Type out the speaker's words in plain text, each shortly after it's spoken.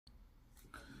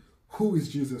Who is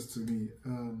Jesus to me?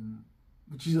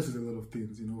 Jesus is a lot of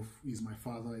things. He's my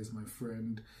father, he's my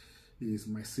friend, he's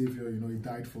my savior. He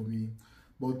died for me.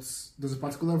 But there's a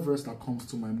particular verse that comes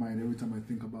to my mind every time I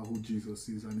think about who Jesus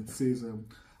is, and it says,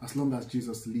 as long as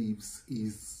Jesus lives,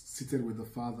 he's seated with the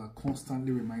Father,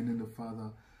 constantly reminding the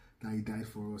Father that he died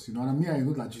for us. And I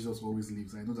know that Jesus always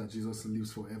lives. I know that Jesus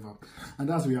lives forever. And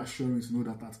that's reassuring to know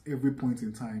that at every point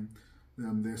in time,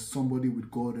 there's somebody with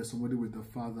God, there's somebody with the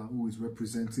Father who is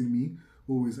representing me,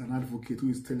 who is an advocate, who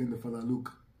is telling the Father,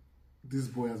 look, this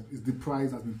boy the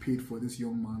price has been paid for this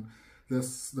young man.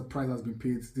 The price has been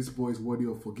paid. This boy is worthy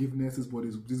of forgiveness. This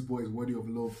boy is worthy of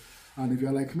love. And if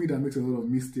you're like me that makes a lot of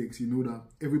mistakes, you know that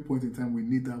every point in time we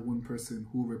need that one person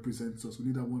who represents us. We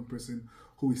need that one person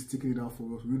who is sticking it out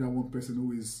for us. We need that one person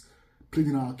who is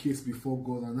pleading our case before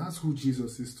God. And that's who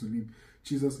Jesus is to me.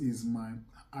 Jesus is my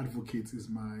advocate, is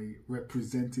my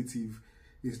representative,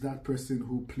 is that person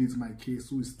who pleads my case,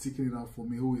 who is sticking it out for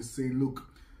me, who is saying, look,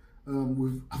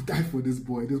 I've died for this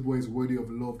boy. This boy is worthy of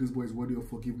love. This boy is worthy of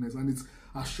forgiveness. And it's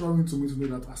assuring to me to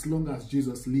know that as long as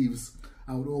Jesus lives,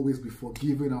 I would always be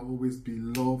forgiven. I'll always be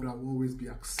loved. I'll always be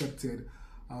accepted.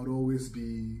 I would always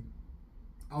be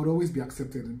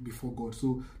accepted before God.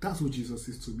 So that's who Jesus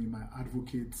is to me, my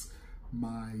advocate,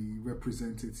 my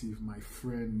representative, my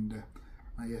friend.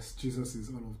 And yes, Jesus is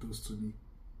all of those to me.